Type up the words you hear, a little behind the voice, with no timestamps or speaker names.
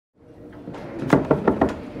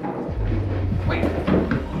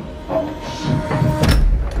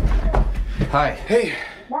Hi. Hey.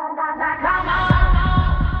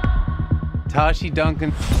 Tashi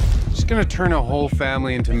Duncan. She's gonna turn a whole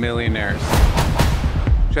family into millionaires.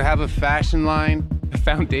 She'll have a fashion line, a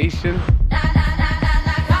foundation.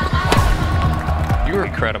 You were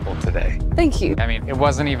incredible today. Thank you. I mean, it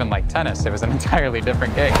wasn't even like tennis. It was an entirely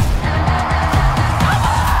different game.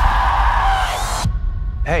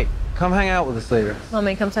 Hey, come hang out with us later. Want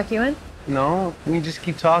me to come tuck you in? No, we can just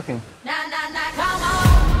keep talking.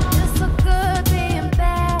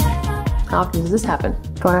 How often does this happen?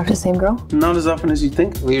 Going after the same girl? Not as often as you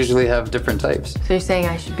think. We usually have different types. So you're saying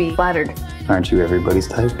I should be flattered? Aren't you everybody's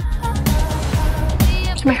type?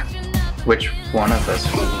 Come here. Which one of us?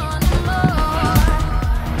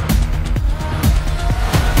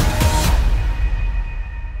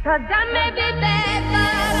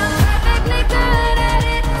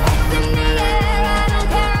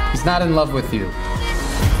 He's not in love with you.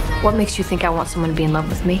 What makes you think I want someone to be in love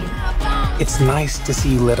with me? It's nice to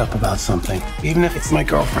see you lit up about something, even if it's my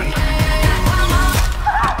girlfriend.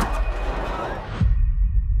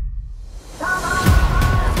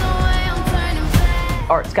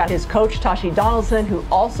 Art's got his coach, Tashi Donaldson, who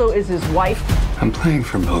also is his wife. I'm playing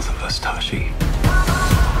for both of us, Tashi.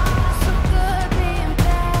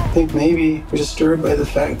 I think maybe we're disturbed by the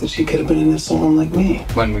fact that she could have been into someone like me.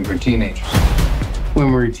 When we were teenagers. When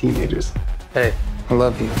we were teenagers. Hey, I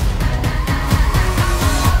love you.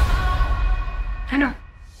 I know.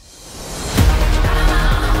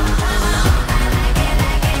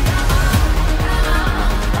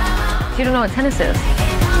 You don't know what tennis is.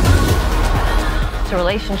 It's a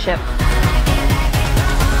relationship.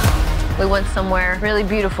 We went somewhere really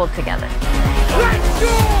beautiful together. Let's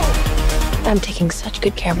go! I'm taking such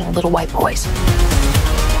good care of my little white boys.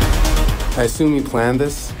 I assume you planned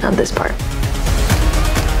this? Not this part.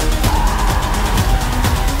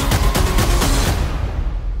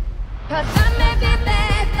 Cause I'm